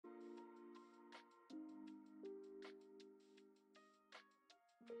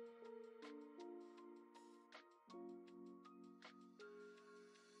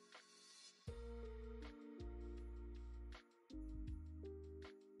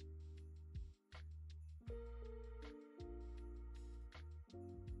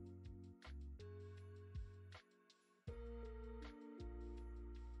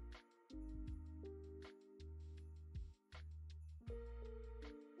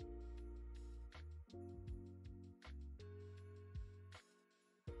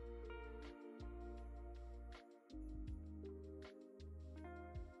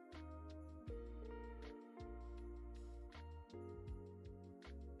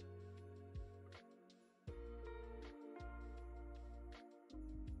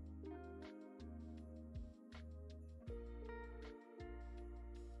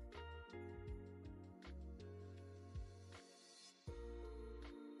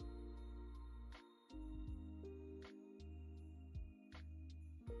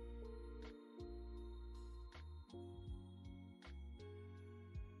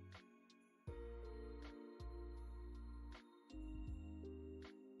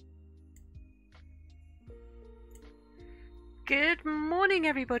Good morning,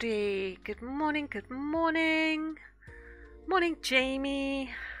 everybody. Good morning, good morning. Morning, Jamie.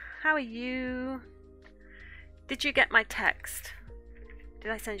 How are you? Did you get my text?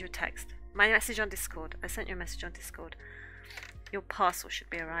 Did I send you a text? My message on Discord. I sent you a message on Discord. Your parcel should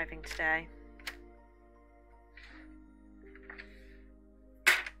be arriving today.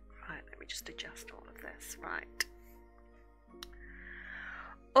 Right, let me just adjust all of this. Right.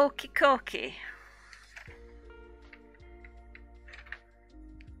 Okie dokie.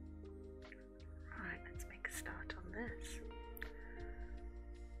 Start on this.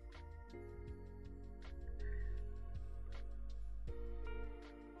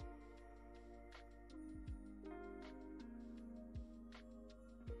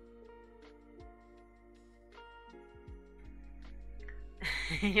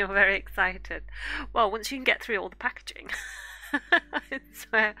 You're very excited. Well, once you can get through all the packaging. I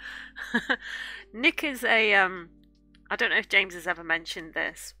swear. Nick is a I don't know if James has ever mentioned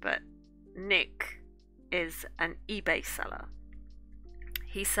this, but Nick is an eBay seller.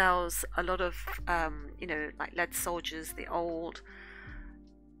 He sells a lot of like lead soldiers, the old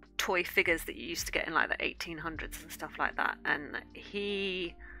toy figures that you used to get in like the 1800s and stuff like that, and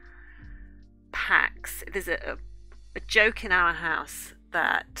he packs. There's a joke in our house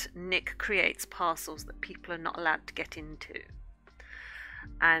that Nick creates parcels that people are not allowed to get into,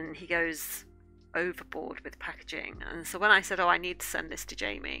 and he goes overboard with packaging. And so when I said, I need to send this to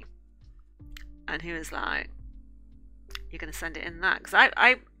Jamie, and he was like, you're going to send it in that? Because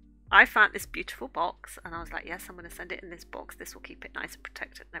I found this beautiful box, and I was like, yes, I'm going to send it in this box. This will keep it nice and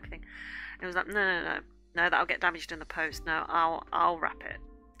protected and everything. And he was like, no, that'll get damaged in the post. No, I'll wrap it.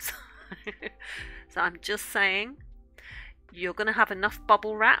 So I'm just saying, you're going to have enough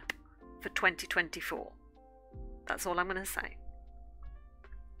bubble wrap for 2024. That's all I'm going to say.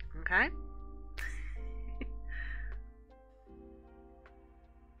 Okay?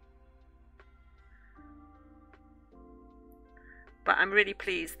 But I'm really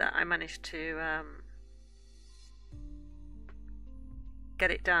pleased that I managed to get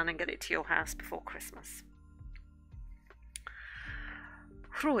it done and get it to your house before Christmas.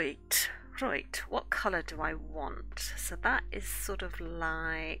 Right. What colour do I want? So that is sort of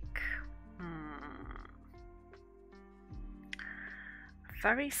like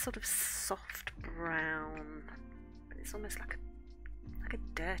very sort of soft brown, but it's almost like a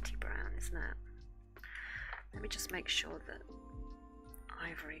dirty brown, isn't it? Let me just make sure that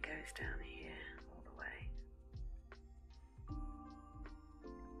Ivory goes down here all the way.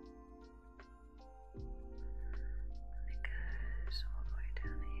 And it goes all the way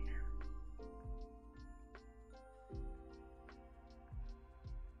down here.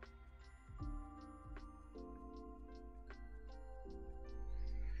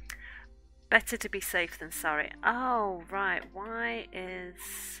 Better to be safe than sorry. Oh, right. Why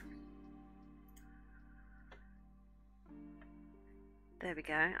is... There we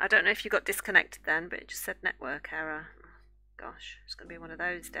go. I don't know if you got disconnected then, but it just said network error. Gosh, it's going to be one of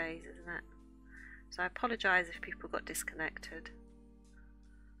those days, isn't it? So I apologise if people got disconnected.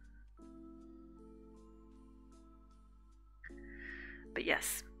 But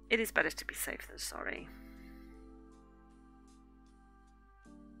yes, it is better to be safe than sorry.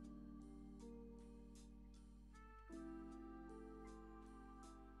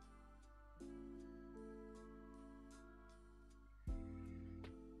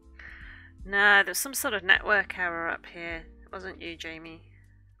 No, there's some sort of network error up here. It wasn't you, Jamie.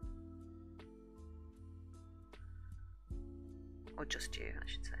 Or just you, I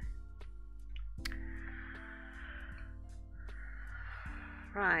should say.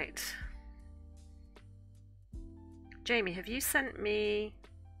 Right. Jamie, have you sent me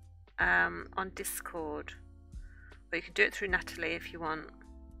on Discord? Or you can do it through Natalie if you want.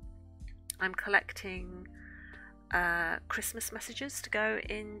 I'm collecting Christmas messages to go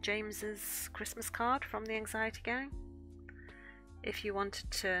in James's Christmas card from the Anxiety Gang. If you wanted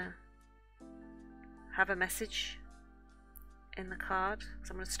to have a message in the card, because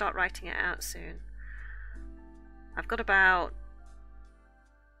I'm going to start writing it out soon. I've got about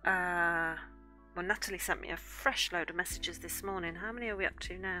well, Natalie sent me a fresh load of messages this morning. How many are we up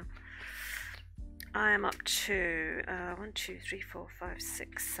to now? I am up to 1, 2, 3, 4, 5,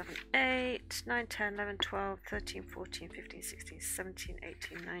 6, 7, 8, 9, 10, 11, 12, 13, 14, 15, 16, 17,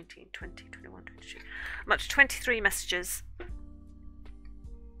 18, 19, 20, 21, 22. I'm up to 23 messages.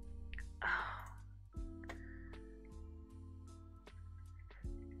 Oh.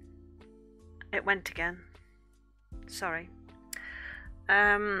 It went again. Sorry.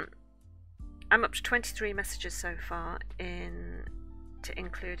 I'm up to 23 messages so far to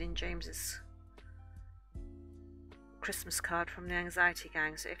include in James's Christmas card from the Anxiety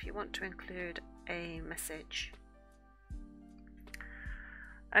Gang. So if you want to include a message.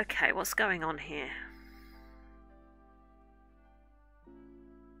 Okay, what's going on here?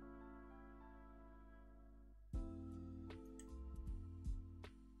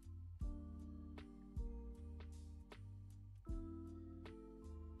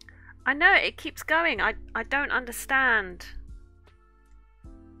 I know, it keeps going. I don't understand.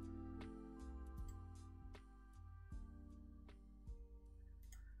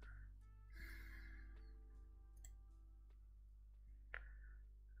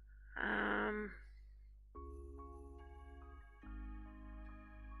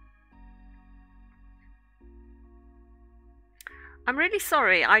 I'm really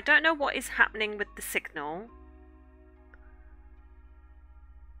sorry. I don't know what is happening with the signal.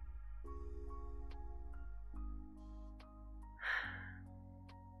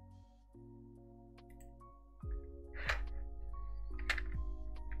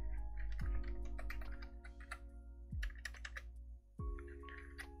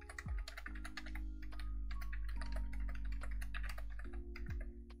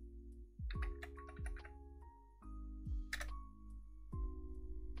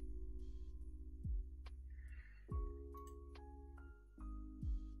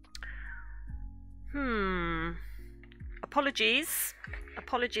 Apologies.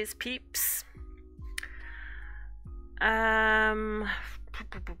 Apologies, peeps. Let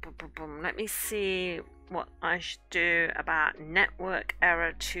me see what I should do about network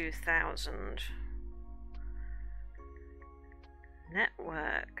error 2000.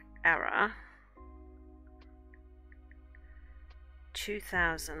 Network error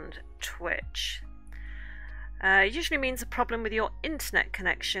 2000 Twitch. Usually means a problem with your internet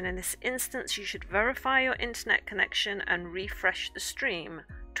connection. In this instance, you should verify your internet connection and refresh the stream,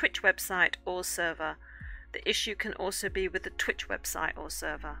 Twitch website or server. The issue can also be with the Twitch website or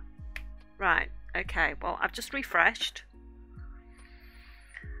server. Right, okay, well, I've just refreshed.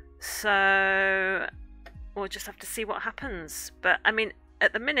 So we'll just have to see what happens. But I mean,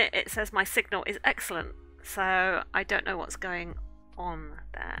 at the minute, it says my signal is excellent. So I don't know what's going on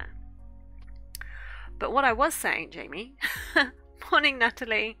there. But what I was saying, Jamie, morning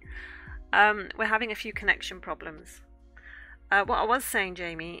Natalie, we're having a few connection problems. What I was saying,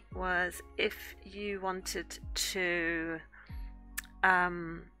 Jamie, was if you wanted to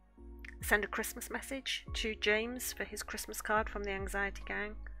send a Christmas message to James for his Christmas card from the Anxiety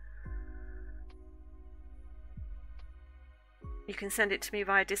Gang, you can send it to me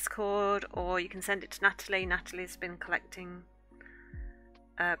via Discord, or you can send it to Natalie. Natalie's been collecting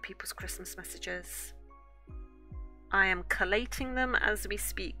people's Christmas messages. I am collating them as we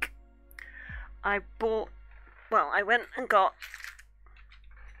speak. I went and got,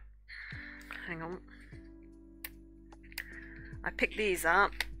 hang on, I picked these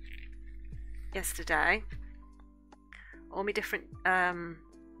up yesterday, all my different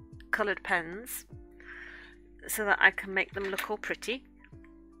coloured pens, so that I can make them look all pretty.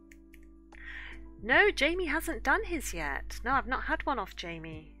 No, Jamie hasn't done his yet. No, I've not had one off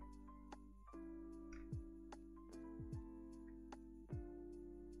Jamie.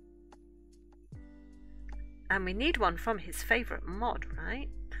 And we need one from his favourite mod, right?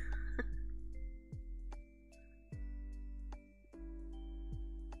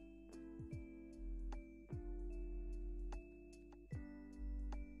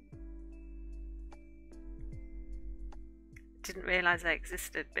 Didn't realise they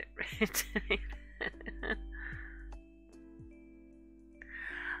existed, bit rude.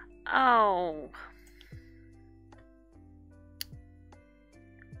 Oh.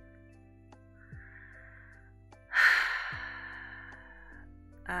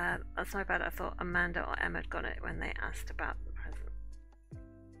 That's my bad. I thought Amanda or Emma had got it when they asked about the present.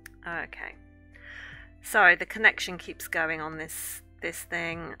 Okay. Sorry, the connection keeps going on this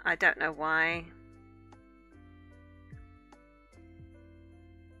thing. I don't know why.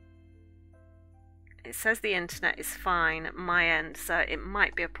 It says the internet is fine at my end, so it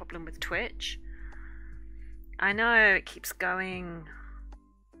might be a problem with Twitch. I know, it keeps going.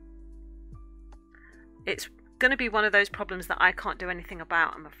 It's going to be one of those problems that I can't do anything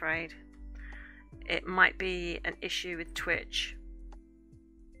about, I'm afraid. It might be an issue with Twitch.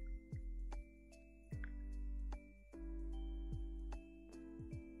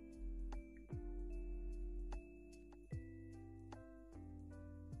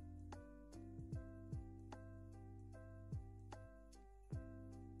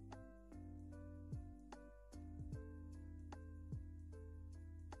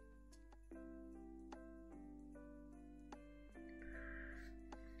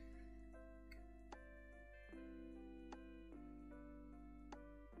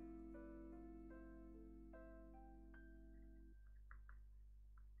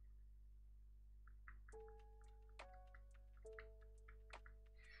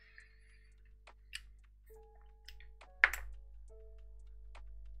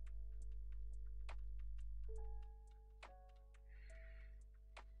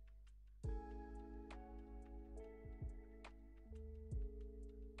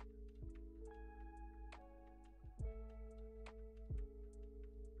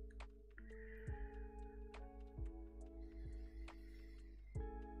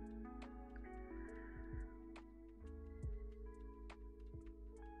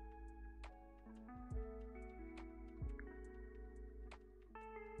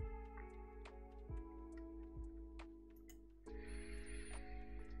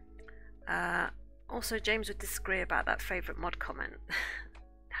 Also, James would disagree about that favourite mod comment. No,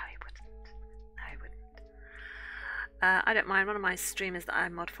 he wouldn't. No, he wouldn't. I don't mind. One of my streamers that I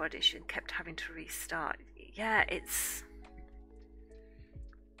mod for Audition kept having to restart. Yeah, it's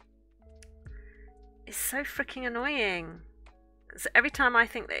so freaking annoying. Because every time I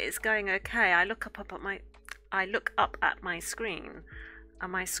think that it's going okay, I look up at my screen,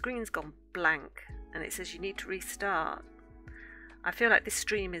 and my screen's gone blank, and it says you need to restart. I feel like this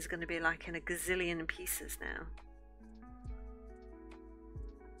stream is going to be like in a gazillion pieces now.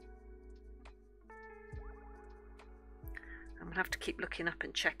 I'm going to have to keep looking up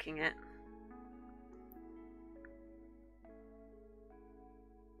and checking it.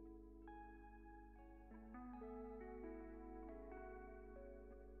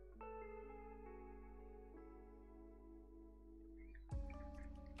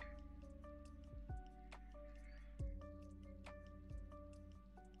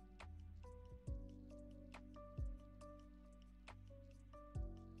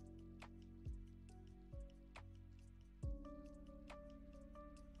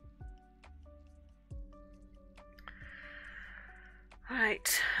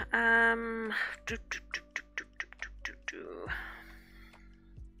 Right.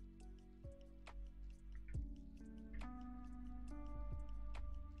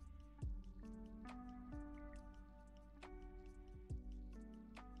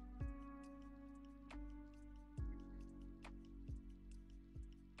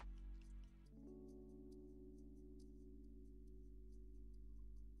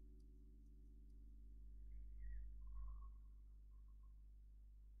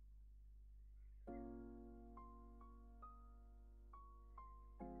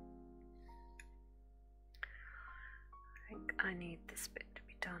 I need this bit to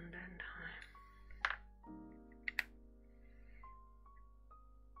be done, don't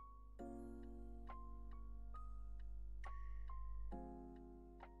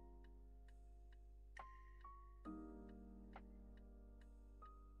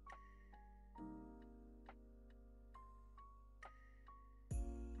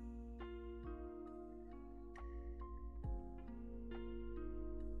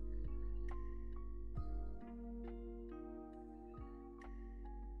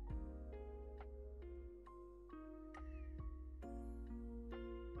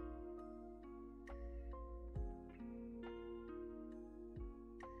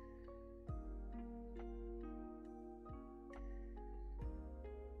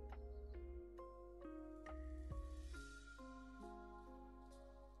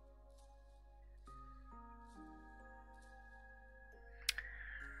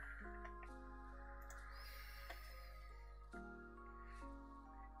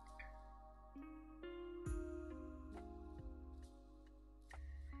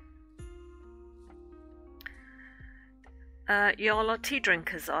y'all are tea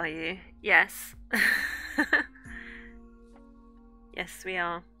drinkers, are you? Yes. Yes, we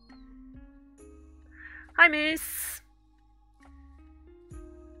are. Hi, Moose.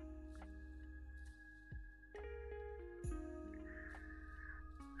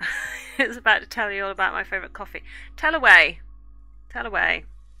 I was about to tell you all about my favourite coffee. Tell away. Tell away.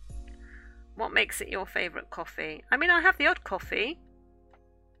 What makes it your favourite coffee? I mean, I have the odd coffee.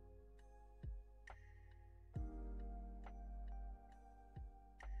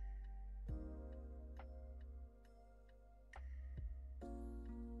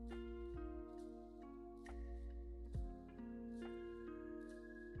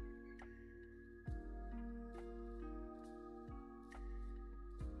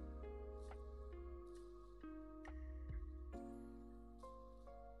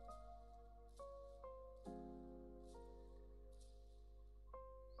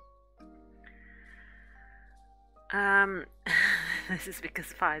 This is because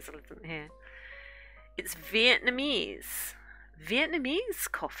Faisal isn't here. It's Vietnamese.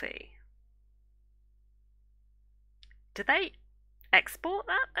 Vietnamese coffee. Do they export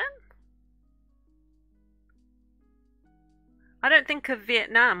that then? I don't think of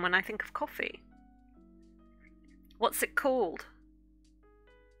Vietnam when I think of coffee. What's it called?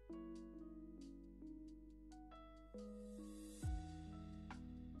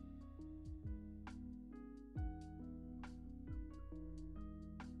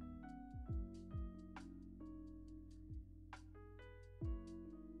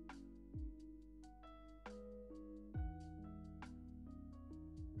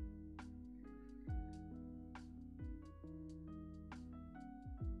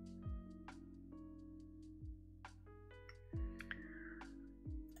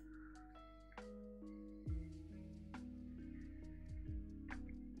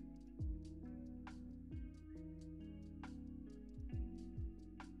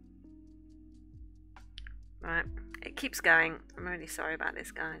 Right, it keeps going. I'm really sorry about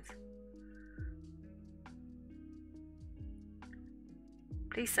this, guys.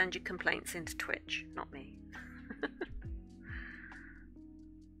 Please send your complaints into Twitch, not me.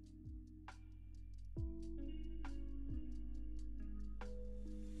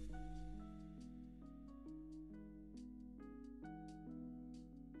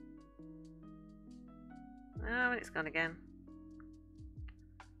 Oh, it's gone again.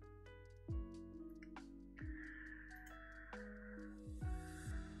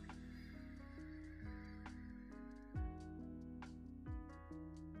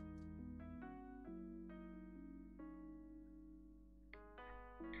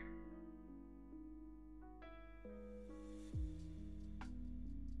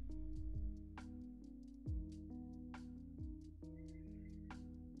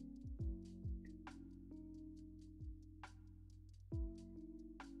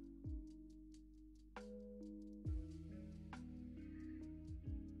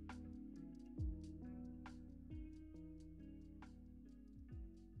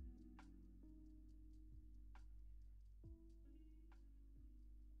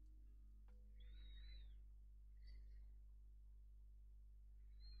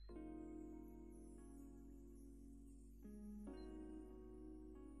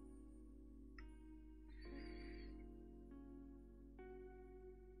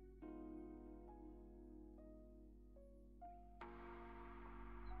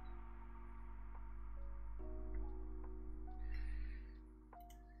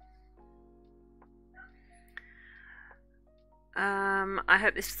 I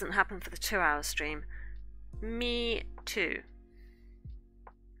hope this doesn't happen for the 2-hour stream. Me too.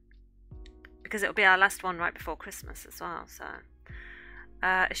 Because it'll be our last one right before Christmas as well, so.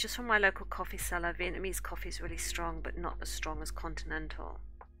 It's just from my local coffee seller. Vietnamese coffee is really strong, but not as strong as continental.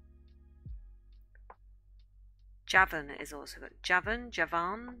 Javan is also good. Javan?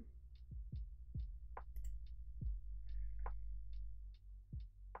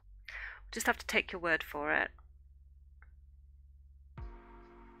 Just have to take your word for it.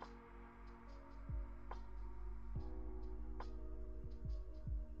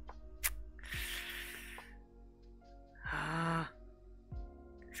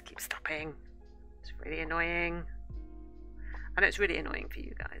 This keeps stopping. It's really annoying. I know it's really annoying for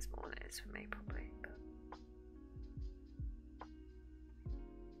you guys more than it is for me, probably. But...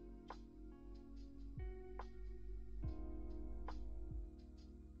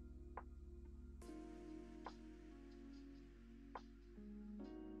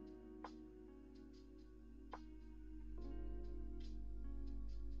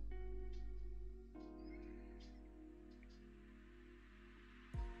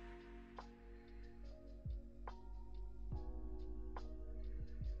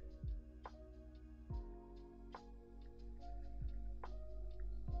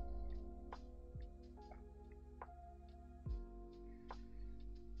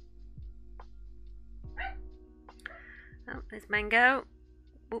 Oh, there's Mango.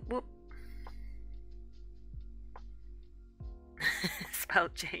 Whoop whoop.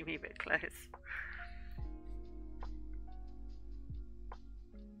 Spelled Jamie but close.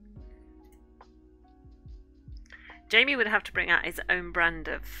 Jamie would have to bring out his own brand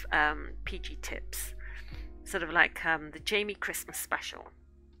of PG tips. Sort of like the Jamie Christmas special.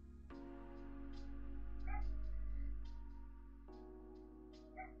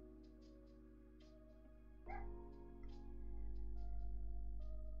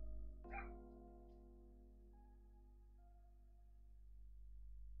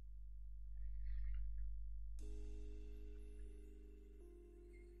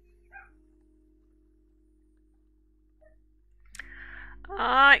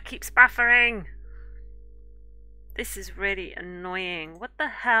 Oh, it keeps buffering. This is really annoying. What the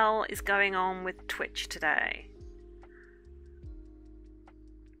hell is going on with Twitch today?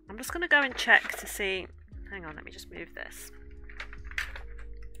 I'm just going to go and check to see. Hang on, let me just move this.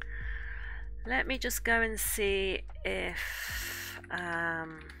 Let me just go and see if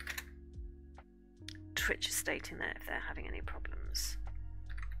Twitch is stating that if they're having any problems.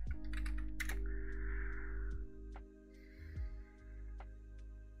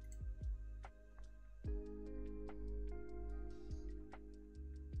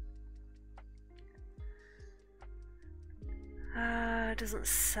 It doesn't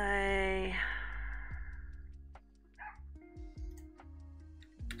say.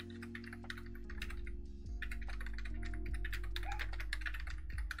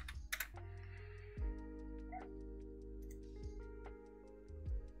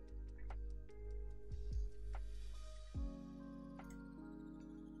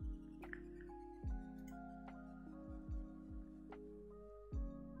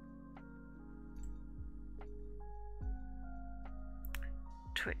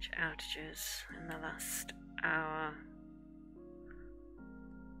 Twitch outages in the last hour.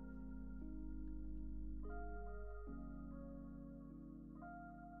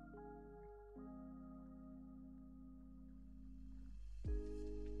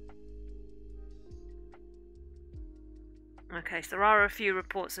 Okay, so there are a few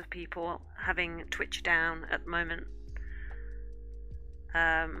reports of people having Twitch down at the moment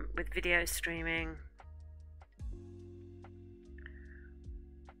with video streaming.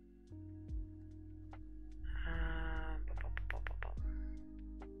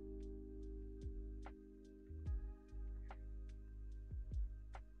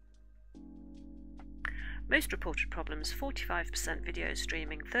 Most reported problems: 45% video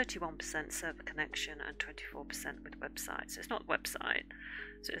streaming, 31% server connection, and 24% with website. So it's not the website,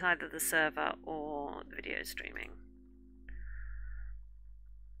 so it's either the server or the video streaming.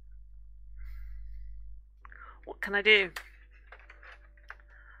 What can I do?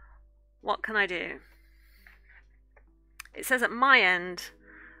 What can I do? It says at my end,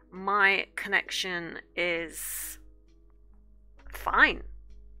 my connection is fine.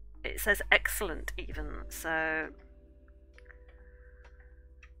 It says excellent even, so...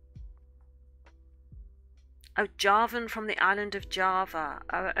 Oh, Javan from the island of Java.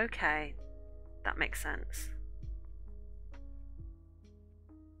 Oh, okay. That makes sense.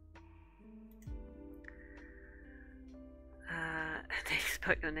 They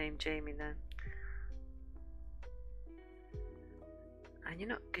spoke your name, Jamie, then. And you're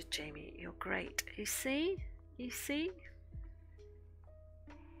not good, Jamie. You're great. You see? You see?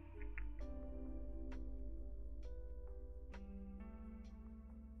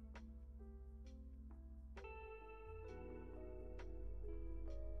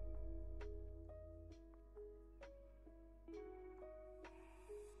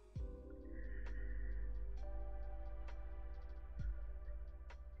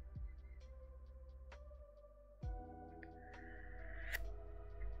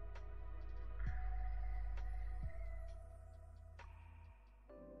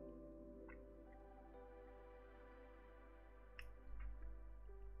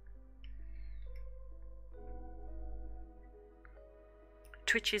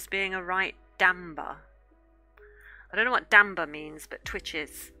 Twitch is being a right damber. I don't know what damber means, but Twitch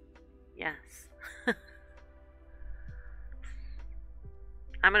is. Yes.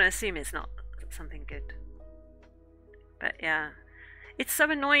 I'm going to assume it's not something good. But yeah. It's so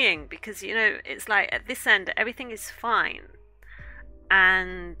annoying because, you know, it's like at this end, everything is fine.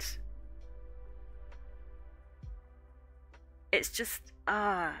 And it's just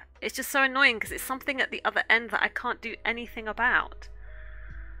so annoying because it's something at the other end that I can't do anything about.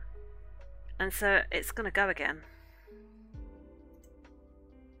 And so it's going to go again.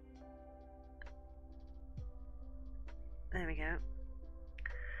 There we go.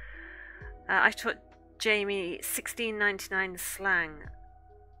 I taught Jamie 1699 slang.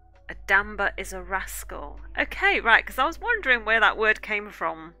 A damber is a rascal. Okay, right, because I was wondering where that word came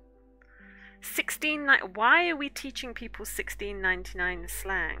from. Why are we teaching people 1699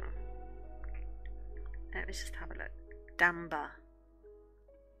 slang? Let me just have a look. Damber.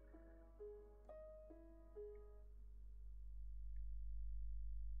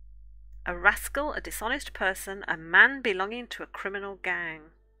 A rascal, a dishonest person, a man belonging to a criminal gang.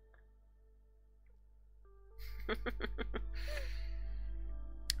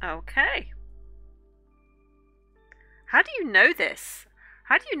 Okay. How do you know this?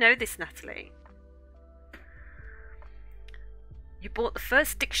 How do you know this, Natalie? You bought the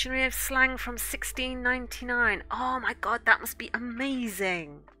first dictionary of slang from 1699. Oh my god, that must be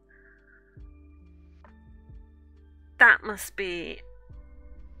amazing. That must be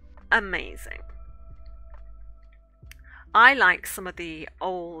amazing. I like some of the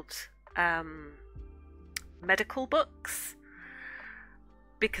old medical books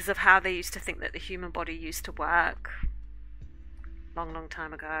because of how they used to think that the human body used to work long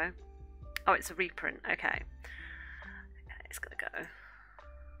time ago. Oh, it's a reprint. Okay, it's gonna go,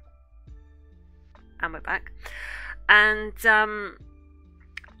 and we're back. And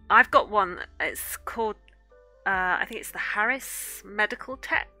I've got one. It's called I think it's the Harris Medical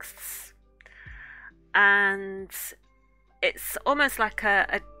Texts, and it's almost like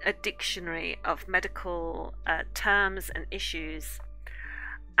a dictionary of medical terms and issues,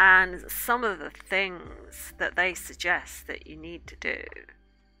 and some of the things that they suggest that you need to do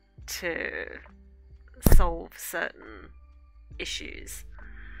to solve certain issues.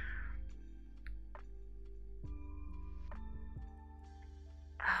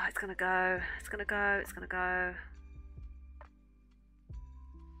 Oh, it's gonna go, it's gonna go, it's gonna go.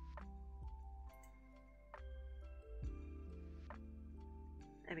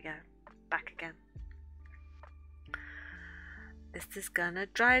 There we go. Back again. This is gonna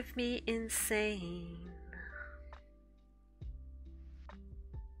drive me insane.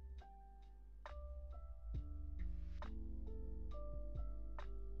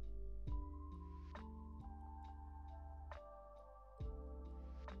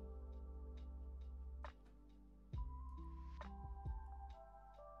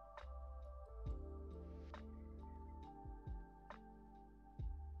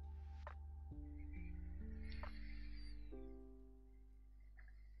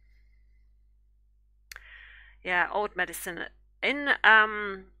 Yeah, old medicine. In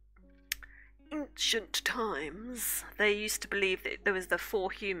ancient times, they used to believe that there was the four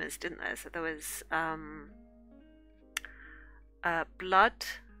humours, didn't there? So there was blood,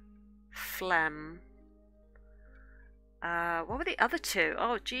 phlegm. What were the other two?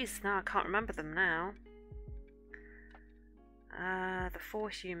 Oh, geez, now I can't remember them now. The four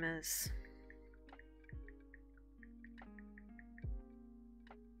humours.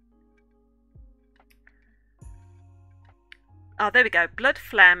 Oh, there we go. Blood,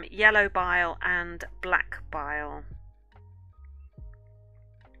 phlegm, yellow bile, and black bile.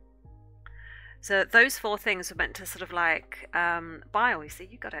 So those four things were meant to sort of like bile. You see,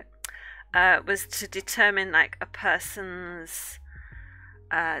 you got it. Was to determine like a person's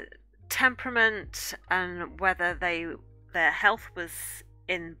temperament and whether their health was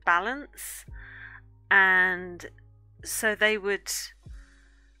in balance, and so they would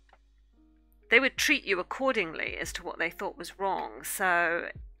treat you accordingly as to what they thought was wrong. So,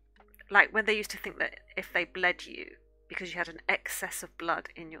 like when they used to think that if they bled you because you had an excess of blood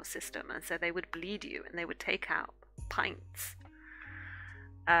in your system, and so they would bleed you and they would take out pints,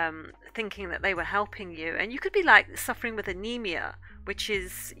 thinking that they were helping you. And you could be like suffering with anemia, which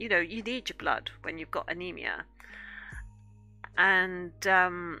is, you know, you need your blood when you've got anemia. And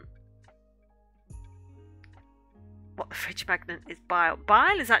what the fridge magnet is bile.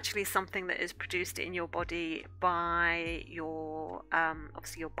 Bile is actually something that is produced in your body by your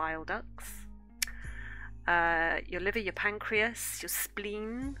obviously your bile ducts, your liver, your pancreas, your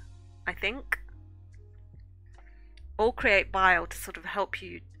spleen, I think, all create bile to sort of help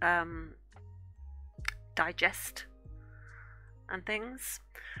you digest and things.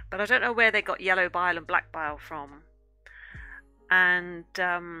 But I don't know where they got yellow bile and black bile from. And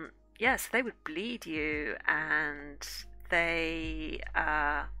yes, they would bleed you, and there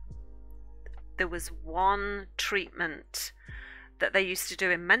was one treatment that they used to do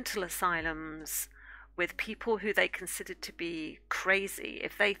in mental asylums with people who they considered to be crazy.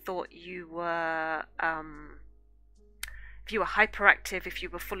 If they thought you were hyperactive, if you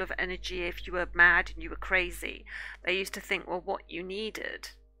were full of energy, if you were mad and you were crazy, they used to think, well, what you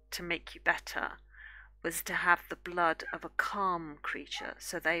needed to make you better was to have the blood of a calm creature.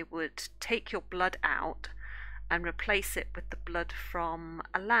 So they would take your blood out and replace it with the blood from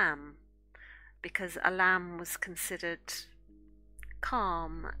a lamb, because a lamb was considered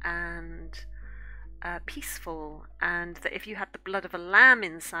calm and peaceful, and that if you had the blood of a lamb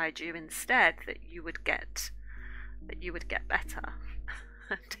inside you instead, that you would get better.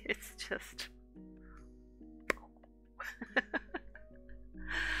 And it's just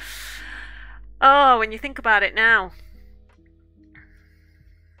oh, when you think about it now.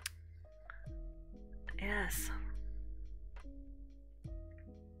 Yes.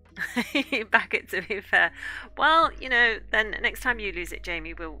 Back it, to be fair. Well, you know, then next time you lose it,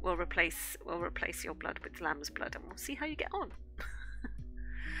 Jamie, we'll replace your blood with lamb's blood, and we'll see how you get on.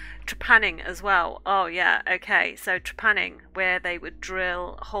 Trepanning as well. Oh yeah, okay. So trepanning, where they would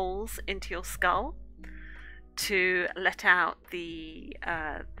drill holes into your skull to let out the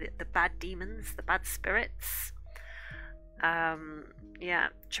bad demons, the bad spirits. Yeah,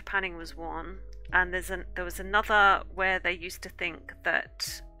 trepanning was one, and there was another where they used to think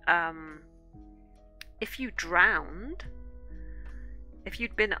that if you drowned, if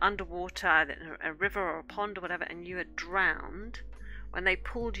you'd been underwater in a river or a pond or whatever, and you had drowned, when they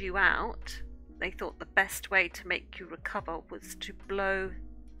pulled you out, they thought the best way to make you recover was to blow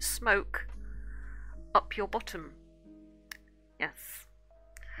smoke up your bottom. Yes.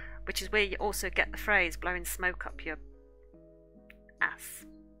 Which is where you also get the phrase blowing smoke up your ass.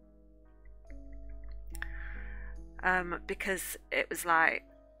 Because it was like,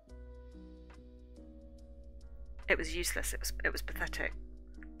 it was useless, it was pathetic.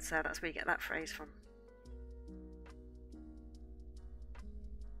 So that's where you get that phrase from.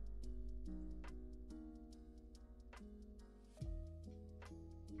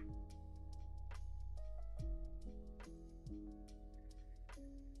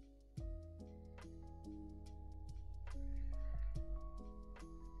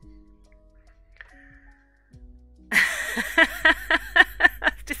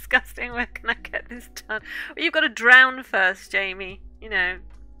 this done. Well, you've got to drown first, Jamie. You know.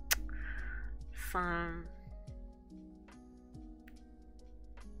 So.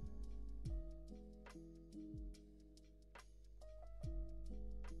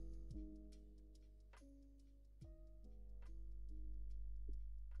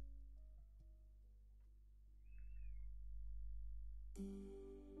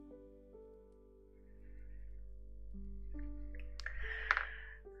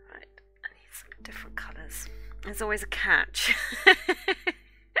 Right, I need some different colours. There's always a catch.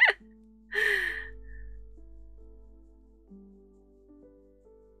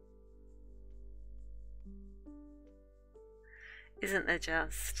 Isn't there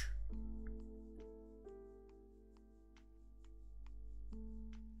just?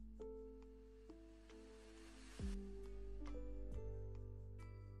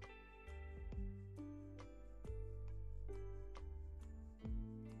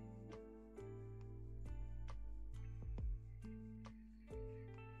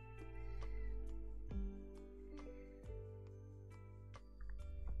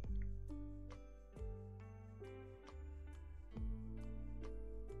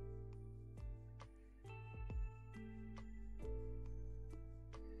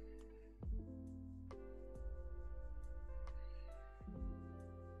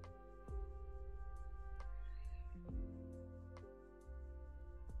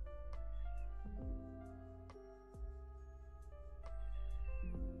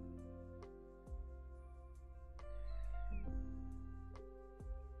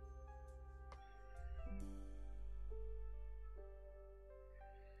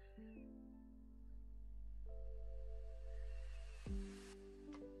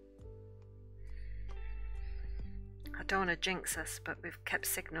 I don't want to jinx us, but we've kept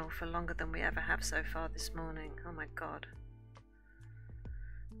signal for longer than we ever have so far this morning. Oh my god.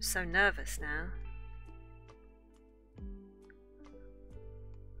 I'm so nervous now.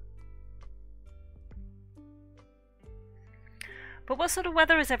 But what sort of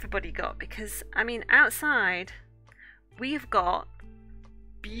weather has everybody got? Because, I mean, outside we've got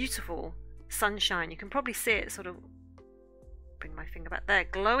beautiful sunshine. You can probably see it sort of, bring my finger back there,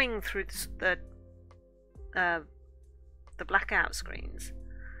 glowing through the blackout screens.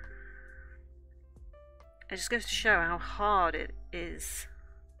 It just goes to show how hard it is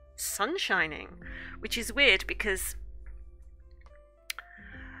sunshining, which is weird because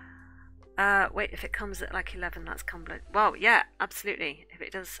wait, if it comes at like 11, that's Cumberland. Well, yeah, absolutely, if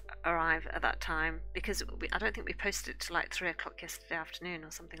it does arrive at that time, because I don't think we posted it to like 3 o'clock yesterday afternoon or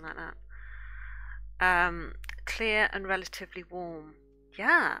something like that. Clear and relatively warm.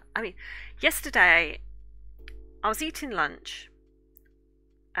 Yeah, I mean, yesterday I was eating lunch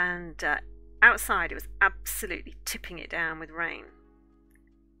and outside it was absolutely tipping it down with rain.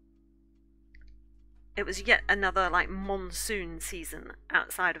 It was yet another like monsoon season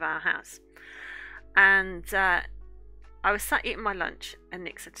outside of our house. And I was sat eating my lunch and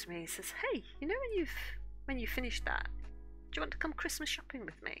Nick said to me, he says, hey, you know when you've finished that, do you want to come Christmas shopping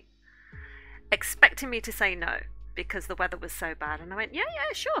with me? Expecting me to say no because the weather was so bad. And I went, yeah,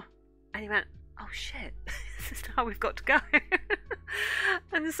 sure. And he went, oh shit, this is how we've got to go.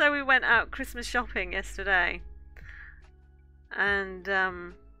 And so we went out Christmas shopping yesterday. And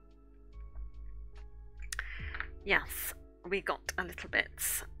yes, we got a little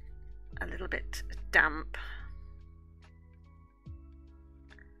bit damp.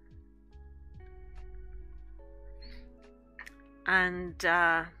 And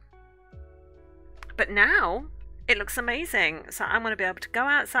but now it looks amazing. So I'm going to be able to go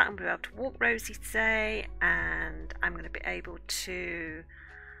outside. I'm going to be able to walk Rosie today, and I'm going to be able to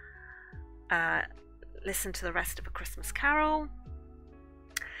listen to the rest of A Christmas Carol.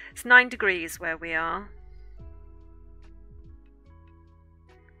 It's 9 degrees where we are.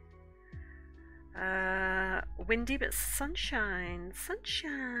 Windy but sunshine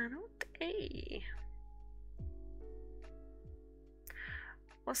all day.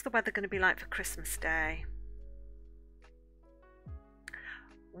 What's the weather going to be like for Christmas Day?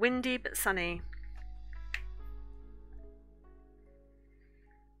 Windy but sunny.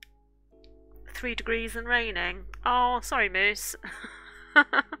 3 degrees and raining. Oh, sorry, Moose.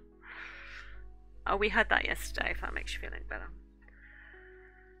 Oh, we had that yesterday, if that makes you feel any better.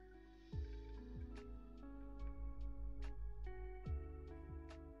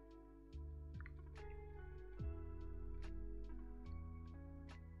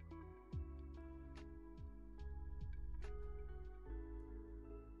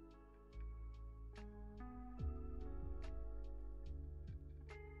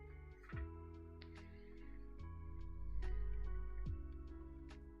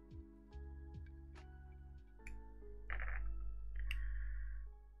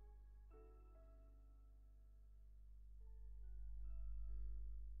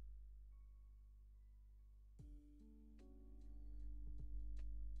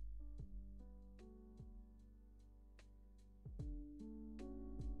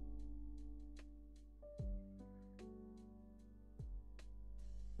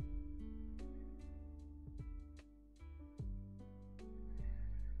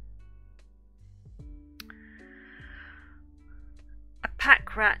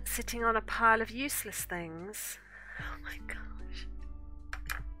 pack rat sitting on a pile of useless things. Oh my gosh.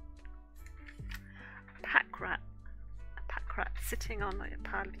 A pack rat sitting on a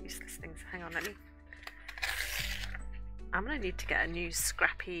pile of useless things. Hang on, I'm gonna need to get a new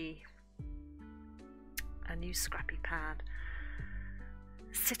scrappy pad.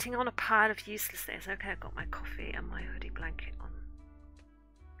 Sitting on a pile of useless things. Okay, I've got my coffee and my hoodie blanket on.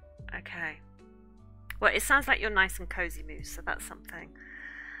 Okay. Well, it sounds like you're nice and cozy, Moose, so that's something.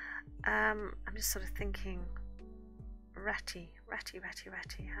 I'm just sort of thinking, ratty. How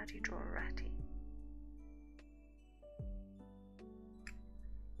do you draw a ratty?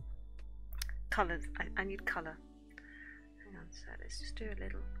 Colours. I need colour. Hang on, so let's just do a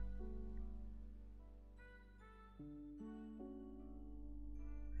little.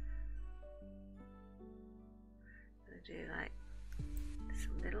 I'm gonna do like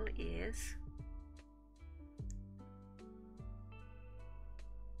some little ears.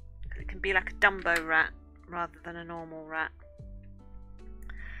 It can be like a Dumbo rat rather than a normal rat.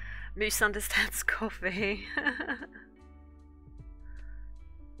 Moose understands coffee.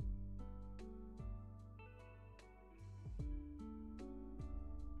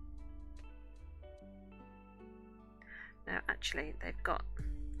 No, actually, they've got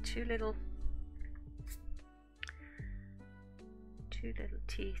two little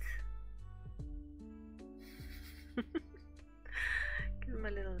teeth. Give them a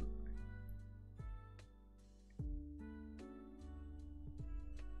little.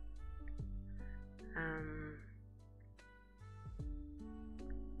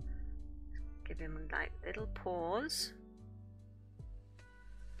 Give him like little paws.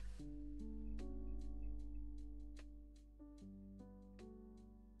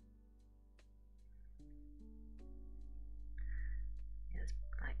 He has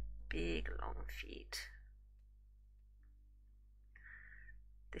like big long feet.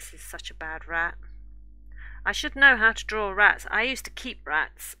 This is such a bad rat. I should know how to draw rats. I used to keep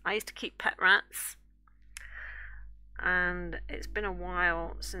rats. I used to keep pet rats. And it's been a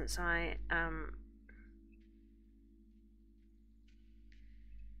while since I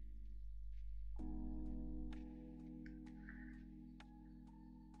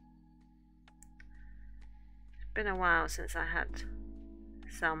had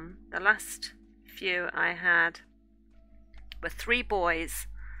some. The last few I had were 3 boys.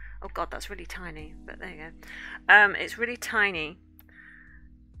 Oh god, that's really tiny, but there you go. It's really tiny.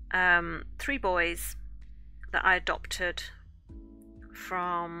 3 boys that I adopted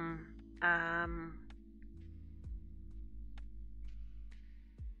from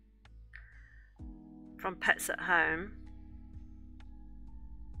Pets at Home.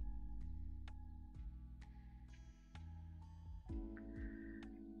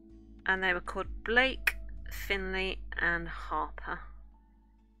 And they were called Blake, Finley and Harper.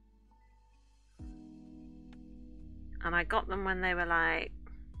 And I got them when they were like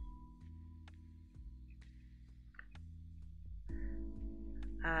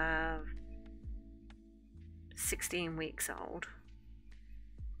 16 weeks old.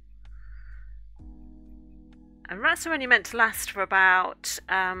 And rats are only meant to last for about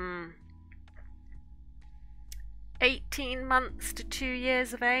 18 months to 2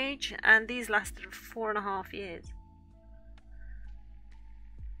 years of age, and these lasted 4.5 years.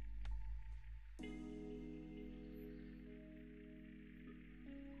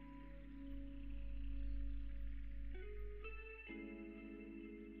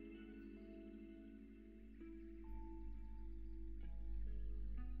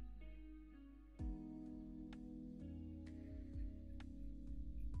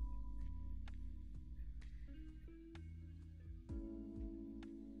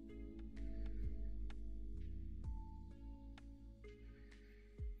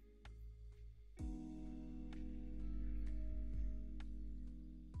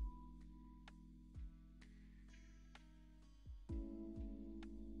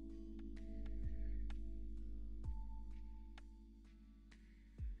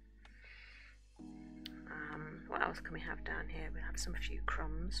 What else can we have down here? We have some few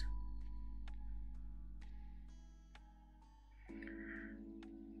crumbs.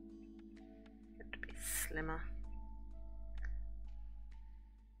 Have to be slimmer.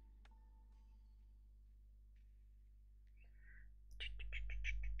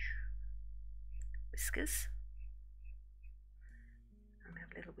 Whiskers. And we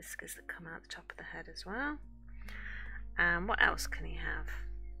have little whiskers that come out the top of the head as well. And what else can he have?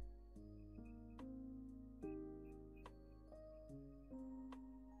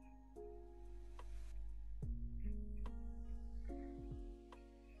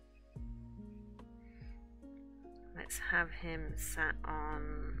 let's have him sat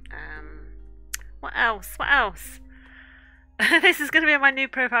on, what else? What else? This is going to be my new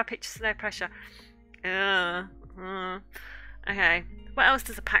profile picture, so no pressure. Okay, what else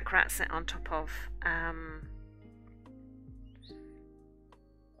does a pack rat sit on top of?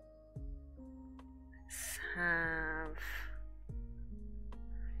 Let's have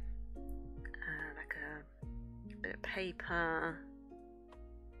like a bit of paper.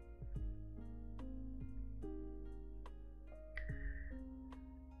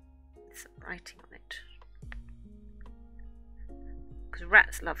 Some writing on it. Because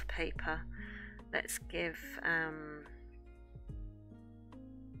rats love paper. Let's give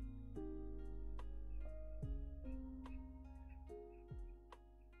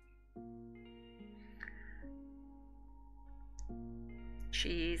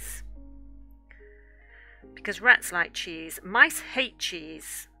cheese, because rats like cheese. Mice hate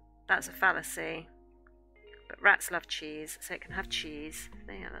cheese. That's a fallacy. But rats love cheese, so it can have cheese.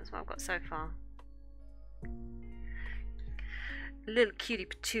 Yeah, that's what I've got so far. A little cutie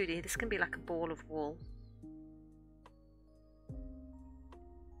patootie. This can be like a ball of wool.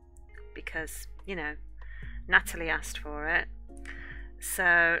 Because, you know, Natalie asked for it.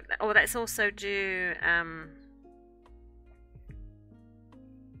 So, or let's also do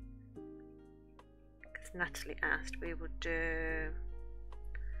because Natalie asked, we would do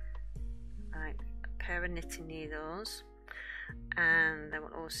like a pair of knitting needles, and there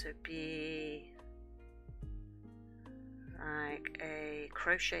will also be like a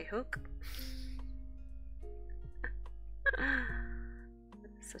crochet hook.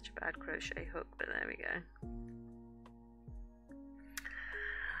 Such a bad crochet hook, but there we go.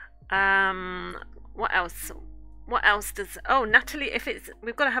 What else? What else does? Oh, Natalie, if it's,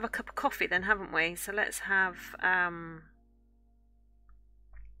 we've got to have a cup of coffee then, haven't we? So let's have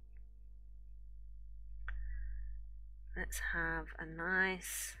a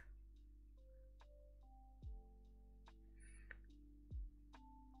nice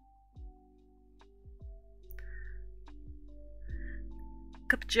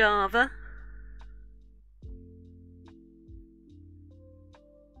cup of Java.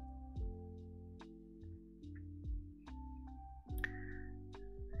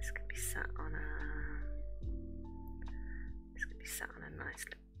 Nice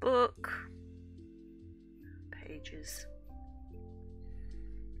little book, pages.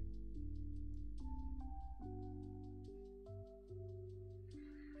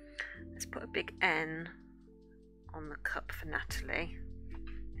 Let's put a big N on the cup for Natalie.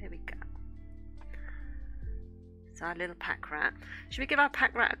 There we go. It's our little pack rat. Should we give our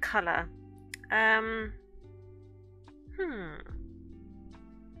pack rat a colour?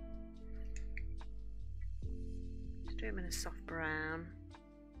 Do him in a soft brown.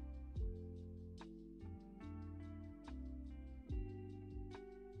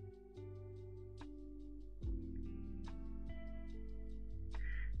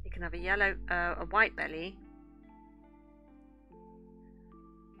 You can have a yellow, a white belly.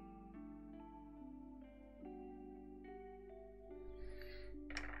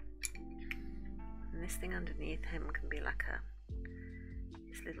 And this thing underneath him can be like a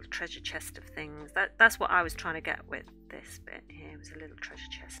little treasure chest of things. That's what I was trying to get with this bit here, was a little treasure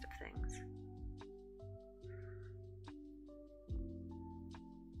chest of things.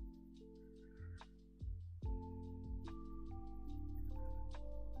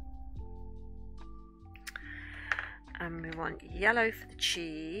 And we want yellow for the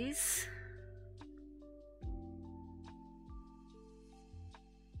cheese.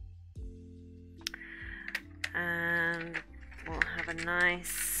 And we'll have a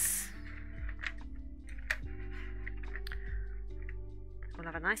nice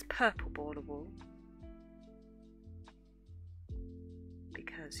purple ball of wool,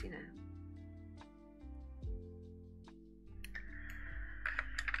 because, you know,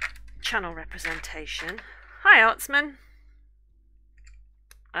 channel representation. Hi, Artsman.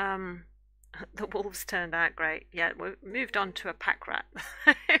 The wolves turned out great. Yeah, we moved on to a pack rat.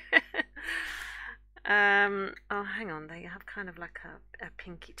 Oh, hang on, they have kind of like a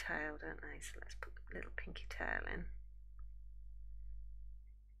pinky tail, don't they? So let's put a little pinky tail in.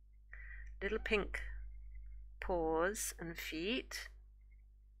 Little pink paws and feet,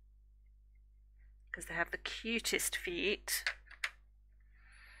 because they have the cutest feet.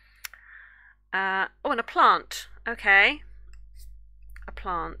 Oh, and a plant. Okay, a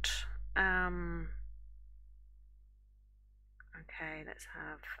plant. Okay, let's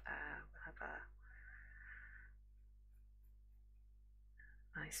have a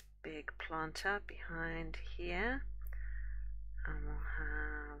nice big planter behind here, and we'll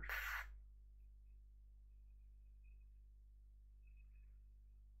have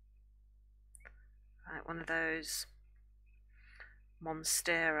like one of those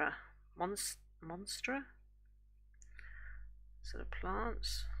monstera sort of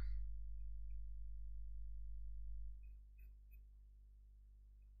plants.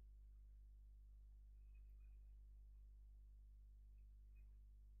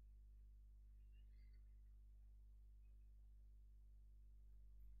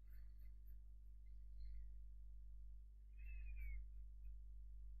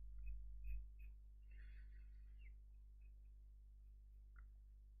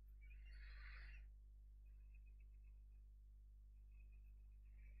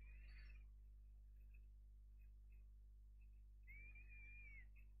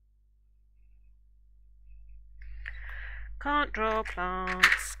 Can't draw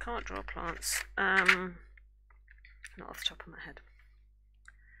plants. Can't draw plants. Not off the top of my head.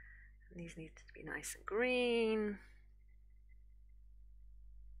 And these need to be nice and green.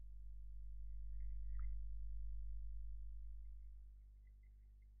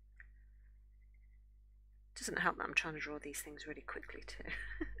 Doesn't help that I'm trying to draw these things really quickly too.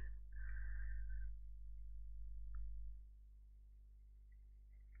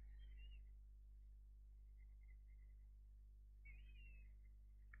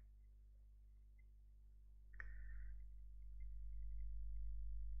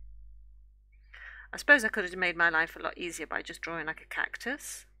 I suppose I could have made my life a lot easier by just drawing like a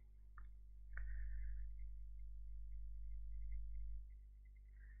cactus.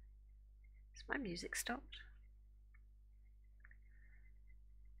 Has my music stopped?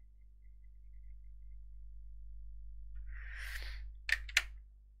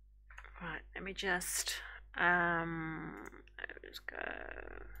 Right, let me just let's go.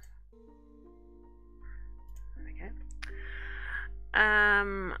 There we go.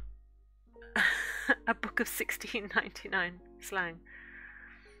 A book of 1699 slang.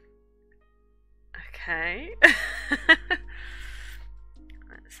 Okay.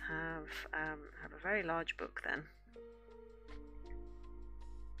 Let's have a very large book then.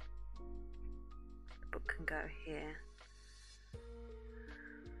 The book can go here.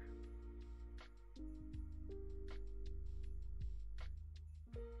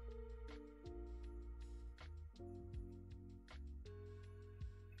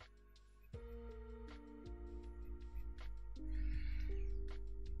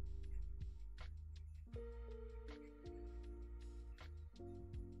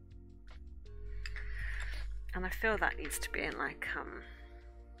 And I feel that needs to be in like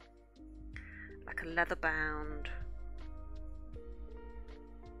a leather bound.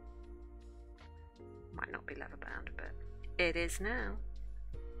 Might not be leather bound, but it is now.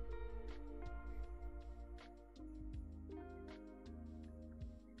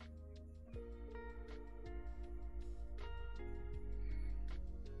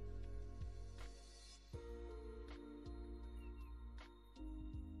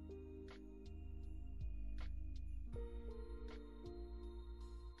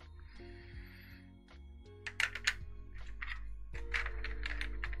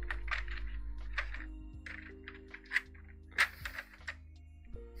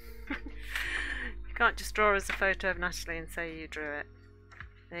 Can't just draw us a photo of Natalie and say you drew it.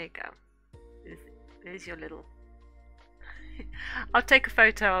 There you go. There's your little... I'll take a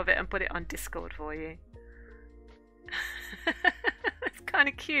photo of it and put it on Discord for you. It's kind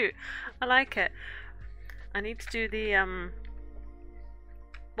of cute. I like it. I need to do the...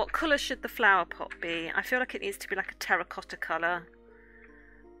 What colour should the flower pot be? I feel like it needs to be like a terracotta colour.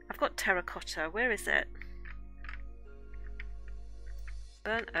 I've got terracotta. Where is it?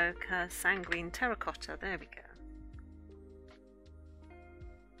 Burnt ochre, sanguine, terracotta. There we go.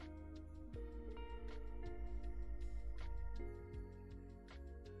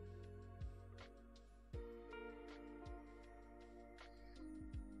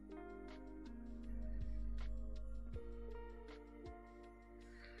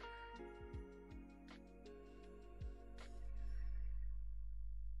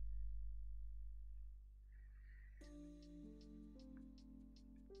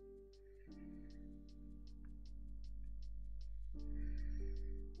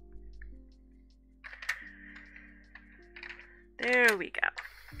 There we go.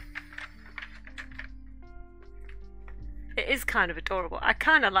 It is kind of adorable. I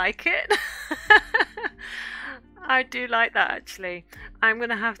kind of like it. I do like that actually. I'm going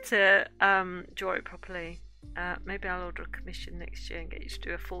to have to draw it properly. Maybe I'll order a commission next year and get you to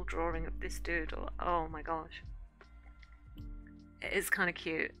do a full drawing of this dude. Or, oh my gosh. It is kind of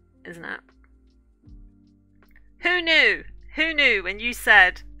cute, isn't it? Who knew? Who knew when you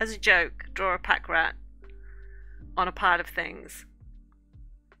said, as a joke, draw a pack rat on a pile of things?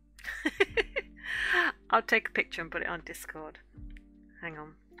 I'll take a picture and put it on Discord. Hang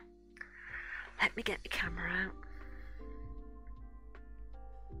on. Let me get the camera out.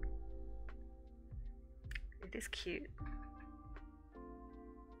 It is cute.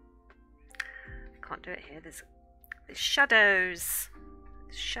 Can't do it here. There's shadows.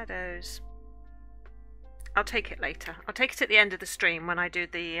 Shadows. I'll take it later. I'll take it at the end of the stream when I do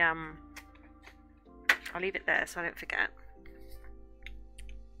the I'll leave it there so I don't forget.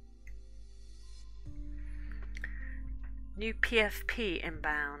 New PFP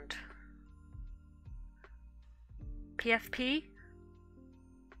inbound. PFP?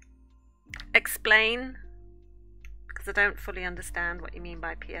 Explain, because I don't fully understand what you mean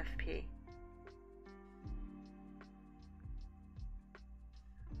by PFP.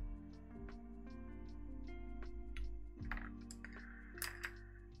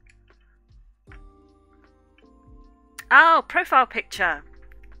 Oh, profile picture.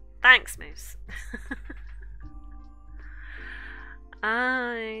 Thanks, Moose.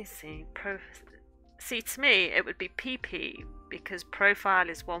 I see. See, to me, it would be PP because profile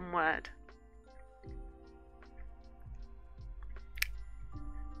is one word.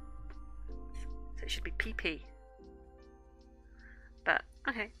 So it should be PP. But,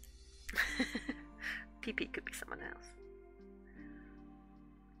 okay. PP could be someone else.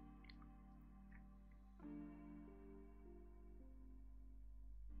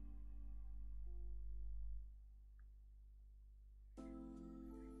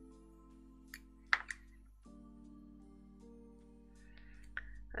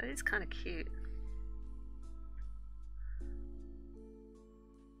 That is kind of cute.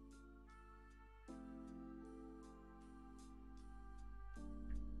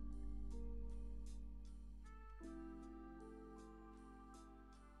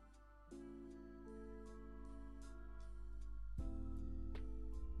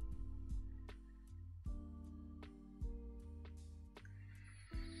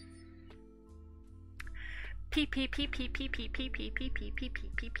 P.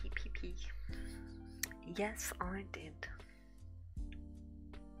 Yes, I did.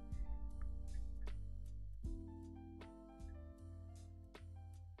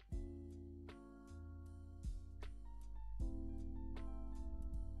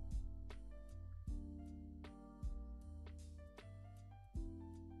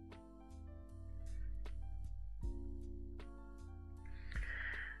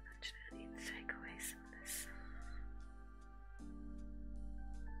 Actually, I need to take away some of this.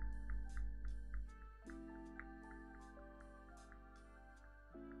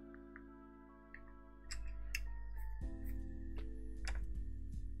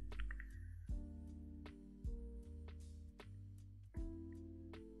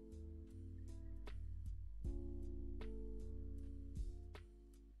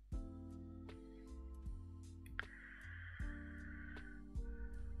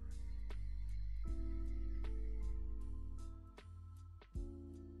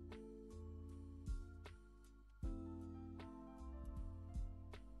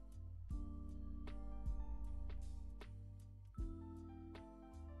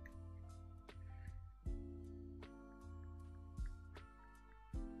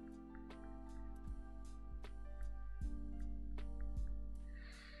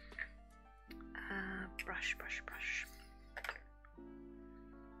 Brush.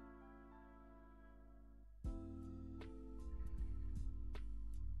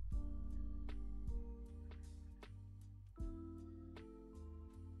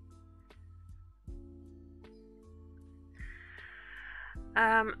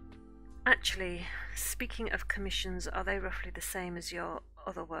 Actually, speaking of commissions, are they roughly the same as your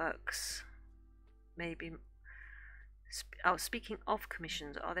other works? Maybe. Oh, speaking of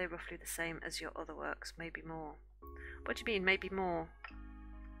commissions, are they roughly the same as your other works? Maybe more. What do you mean, maybe more?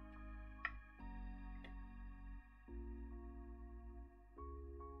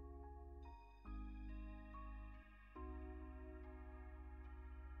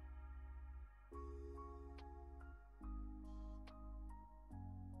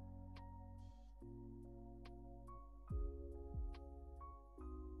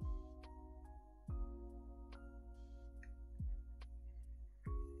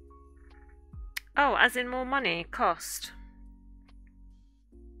 Oh, as in more money, cost.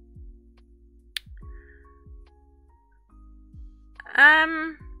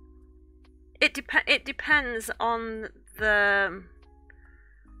 It depends on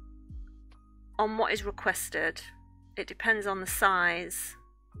what is requested. It depends on the size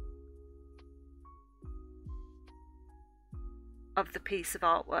of the piece of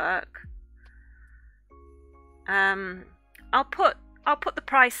artwork. I'll put the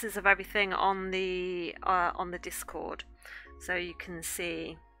prices of everything on the Discord, so you can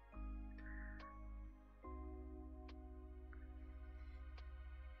see.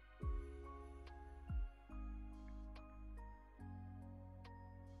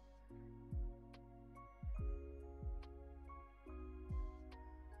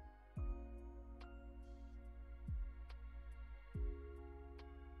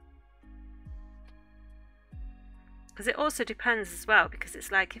 Because it also depends as well, because it's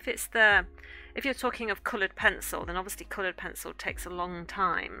like if you're talking of coloured pencil, then obviously coloured pencil takes a long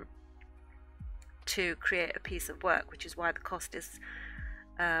time to create a piece of work, which is why the cost is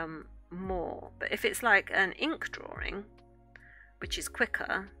more. But if it's like an ink drawing, which is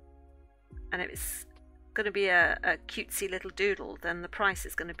quicker, and it's going to be a cutesy little doodle, then the price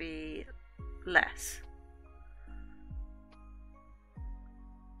is going to be less.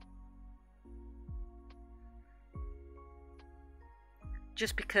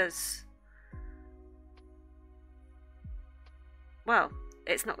 Just because, well,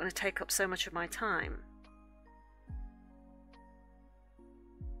 it's not going to take up so much of my time.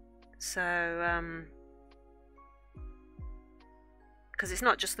 So, because it's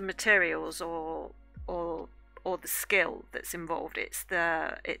not just the materials or the skill that's involved. It's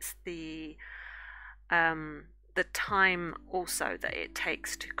the time also that it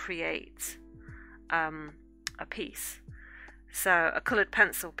takes to create a piece. So a coloured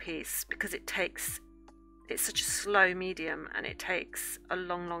pencil piece, because it's such a slow medium and it takes a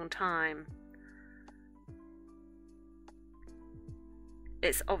long time,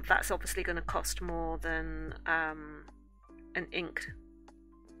 that's obviously going to cost more than an ink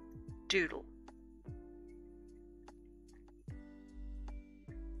doodle.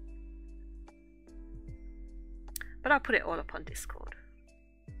 But I'll put it all up on Discord.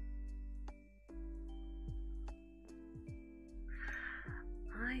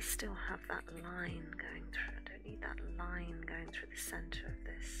 I still have that line going through. I don't need that line going through the centre of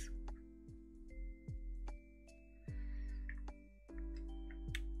this.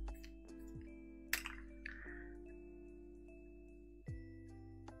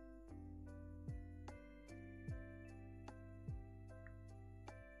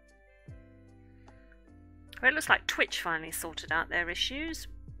 Well, it looks like Twitch finally sorted out their issues.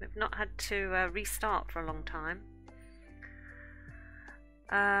 We've not had to restart for a long time.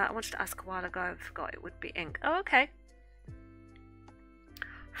 I wanted to ask a while ago, I forgot it would be ink. Oh, okay.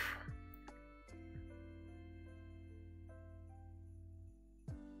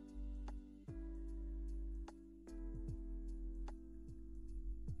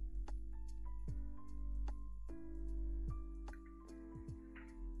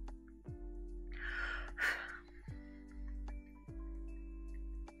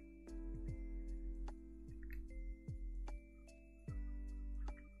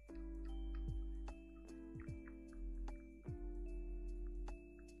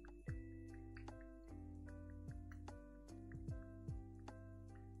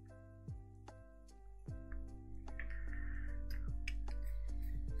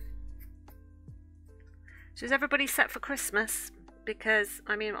 So is everybody set for Christmas? Because,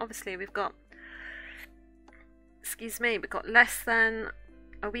 I mean, obviously we've got, excuse me, we've got less than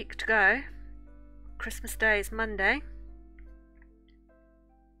a week to go. Christmas Day is Monday.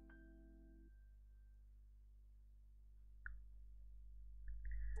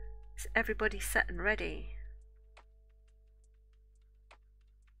 Is everybody set and ready?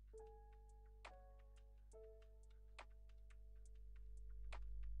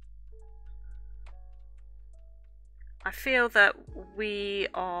 I feel that we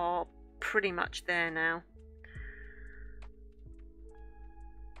are pretty much there now.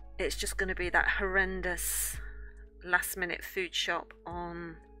 It's just going to be that horrendous last minute food shop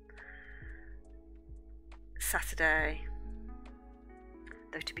on Saturday.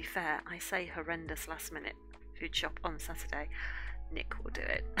 Though to be fair, I say horrendous last minute food shop on Saturday. Nick will do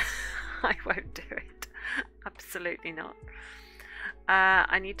it. I won't do it. Absolutely not.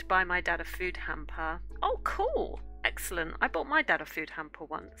 I need to buy my dad a food hamper. Oh, cool. Excellent. I bought my dad a food hamper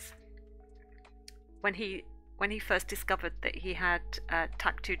once. When he first discovered that he had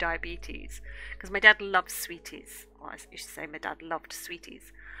type 2 diabetes. Because my dad loves sweeties. Well, I used to say my dad loved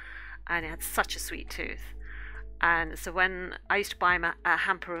sweeties. And he had such a sweet tooth. And so when I used to buy him a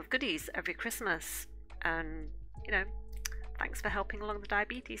hamper of goodies every Christmas. And, you know, thanks for helping along the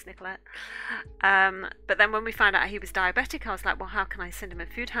diabetes, Nicolette. But then when we found out he was diabetic, I was like, well, how can I send him a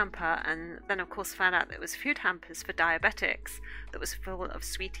food hamper? And then, of course, found out that it was food hampers for diabetics that was full of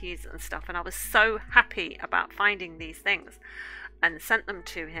sweeties and stuff. And I was so happy about finding these things and sent them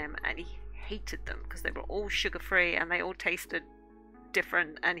to him. And he hated them because they were all sugar-free and they all tasted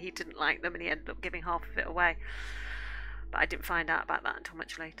different, and he didn't like them, and he ended up giving half of it away. But I didn't find out about that until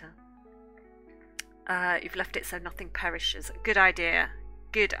much later. You've left it so nothing perishes. Good idea.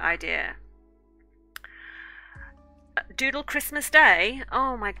 Good idea. Doodle Christmas Day.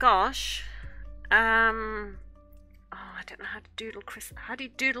 Oh my gosh. Oh, I don't know how to doodle How do you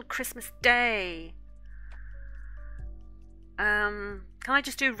doodle Christmas Day? Can I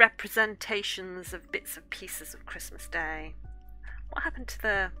just do representations of bits and pieces of Christmas Day? What happened to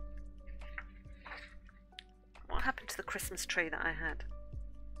the Christmas tree that I had?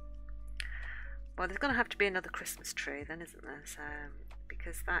 Well, there's going to have to be another Christmas tree then, isn't there? So,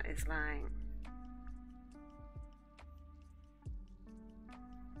 because that is like...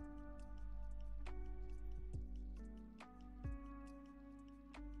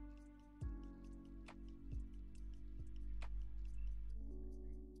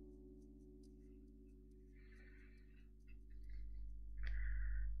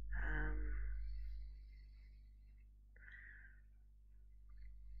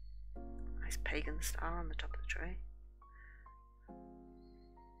 nice pagan star on the top of the tree.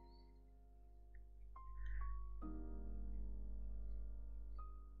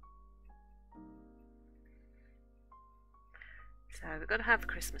 So we've got to have the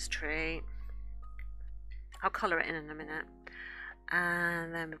Christmas tree. I'll colour it in a minute.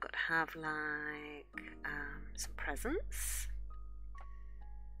 And then we've got to have like some presents.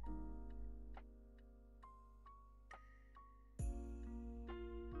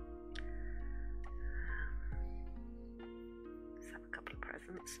 Let's have a couple of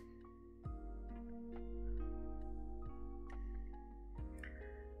presents.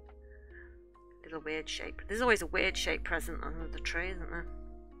 Little weird shape. There's always a weird shaped present under the tree, isn't there?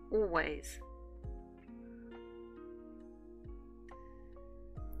 Always.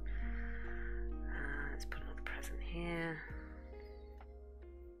 Let's put another present here.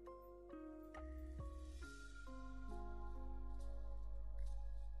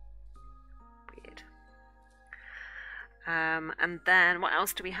 Weird. And then what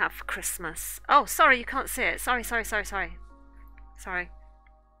else do we have for Christmas? Oh, sorry, you can't see it. Sorry.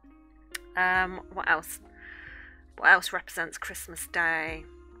 What else? What else represents Christmas Day?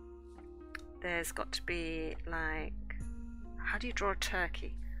 There's got to be like, how do you draw a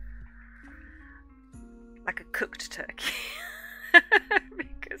turkey? Like a cooked turkey.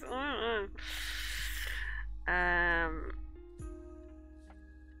 Because I don't know.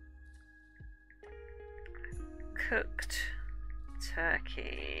 Cooked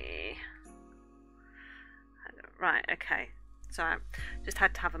turkey. Right, okay. So I just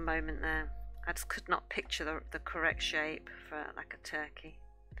had to have a moment there. I just could not picture the correct shape for like a turkey.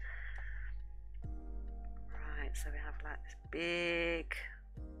 Right, so we have like this big...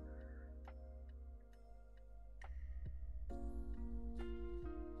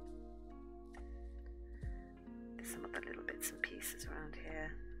 There's some other little bits and pieces around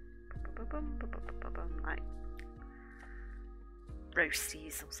here. Like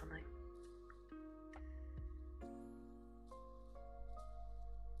roasties or something.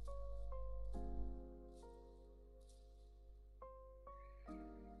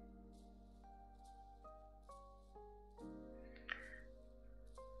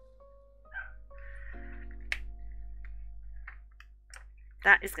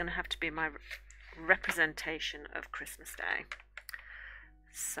 That is going to have to be my representation of Christmas Day.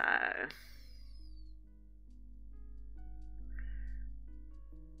 So,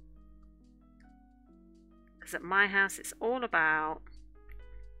 because at my house it's all about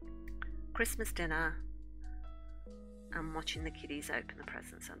Christmas dinner and watching the kiddies open the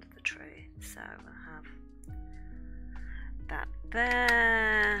presents under the tree. So we'll have that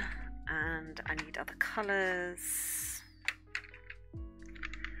there, and I need other colours.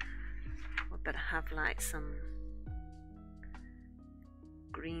 Better have like some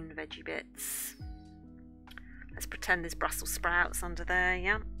green veggie bits. Let's pretend there's Brussels sprouts under there,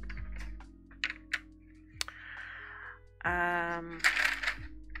 yeah.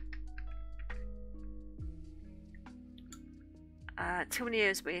 Till New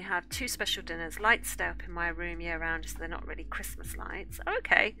Year's we have 2 special dinners. Lights stay up in my room year round, so they're not really Christmas lights.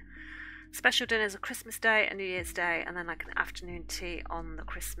 Okay. Special dinners are Christmas Day and New Year's Day, and then like an afternoon tea on the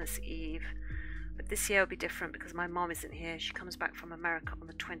Christmas Eve. But this year will be different because my mom isn't here. She comes back from America on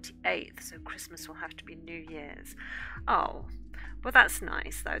the 28th, so Christmas will have to be New Year's. Oh, well that's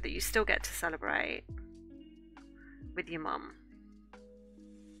nice though, that you still get to celebrate with your mum.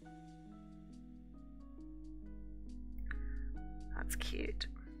 That's cute.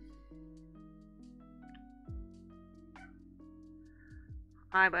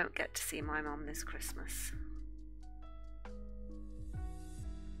 I won't get to see my mum this Christmas.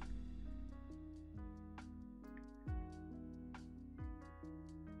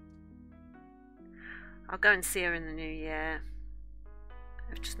 I'll go and see her in the new year.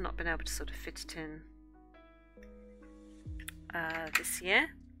 I've just not been able to sort of fit it in this year.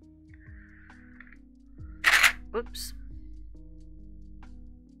 Oops.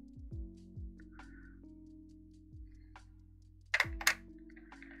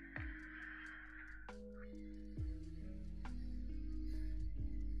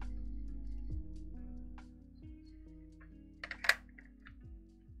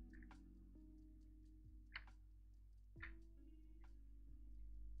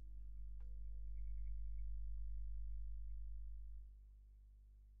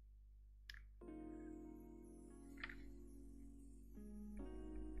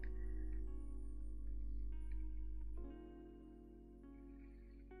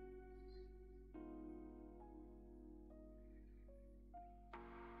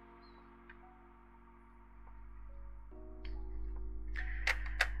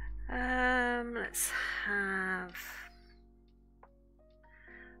 Let's have,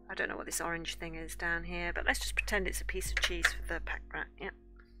 I don't know what this orange thing is down here, but let's just pretend it's a piece of cheese for the background. Yep.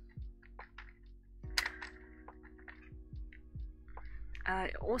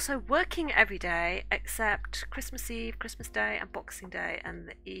 Also working every day except Christmas Eve, Christmas Day and Boxing Day and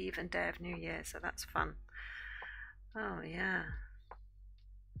the Eve and day of New Year, so that's fun. Oh yeah.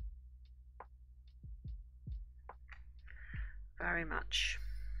 Very much.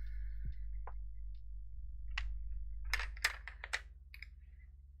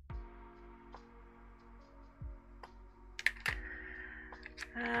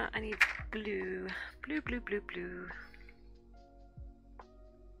 I need blue. Blue, blue, blue, blue.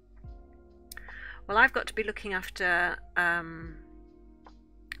 Well, I've got to be looking after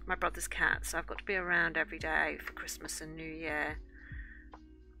my brother's cat, so I've got to be around every day for Christmas and New Year.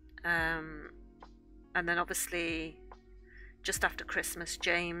 And then obviously just after Christmas,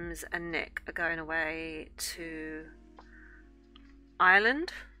 James and Nick are going away to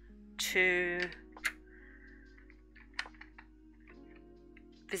Ireland to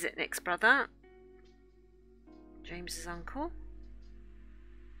visit Nick's brother, James's uncle.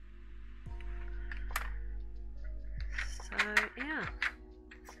 So yeah,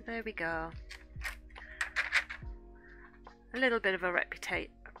 so there we go. A little bit of a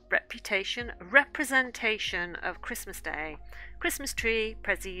representation of Christmas Day. Christmas tree,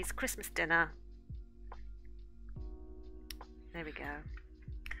 prezzies, Christmas dinner. There we go.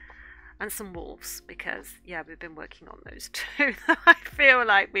 And some wolves, because yeah, we've been working on those too. I feel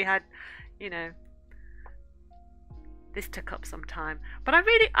like we had, you know, this took up some time, but I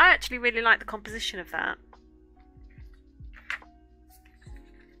actually really like the composition of that,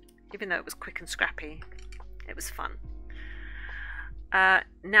 even though it was quick and scrappy. It was fun.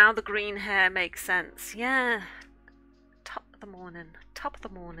 Now the green hair makes sense. Yeah, top of the morning, top of the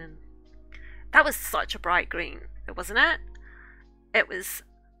morning. That was such a bright green, wasn't it? It was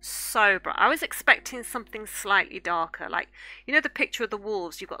so bright. I was expecting something slightly darker, like, you know, the picture of the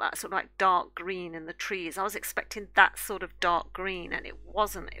wolves, you've got that sort of like dark green in the trees. I was expecting that sort of dark green, and it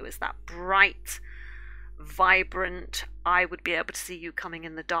wasn't. It was that bright, vibrant, I would be able to see you coming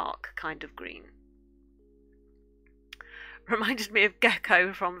in the dark kind of green. Reminded me of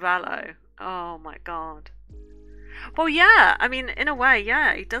Gecko from Valo. Oh my god. Well, yeah, I mean, in a way,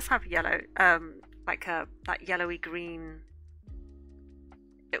 yeah, he does have yellow, like that yellowy green.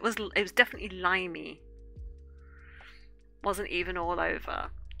 It was definitely limey. Wasn't even all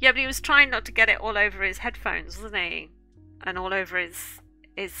over. Yeah, but he was trying not to get it all over his headphones, wasn't he? And all over his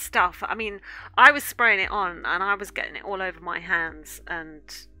stuff. I mean, I was spraying it on and I was getting it all over my hands. And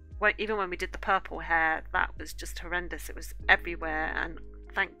even when we did the purple hair, that was just horrendous. It was everywhere, and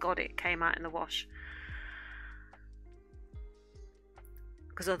thank God it came out in the wash.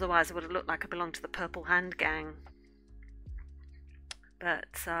 Because otherwise it would have looked like I belonged to the Purple Hand gang.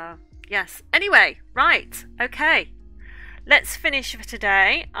 But yes, anyway, right, okay, let's finish for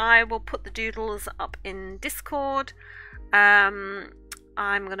today. I will put the doodles up in Discord. I'm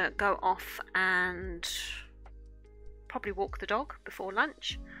gonna go off and probably walk the dog before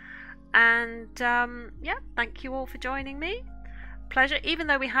lunch, and yeah, thank you all for joining me. Pleasure. Even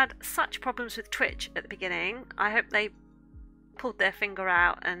though we had such problems with Twitch at the beginning, I hope they pulled their finger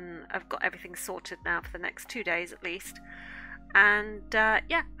out and have got everything sorted now for the next 2 days at least. And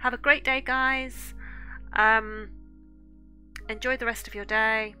yeah, have a great day, guys. Enjoy the rest of your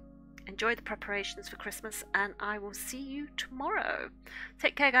day. Enjoy the preparations for Christmas, and I will see you tomorrow.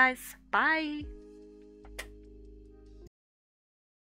 Take care, guys. Bye.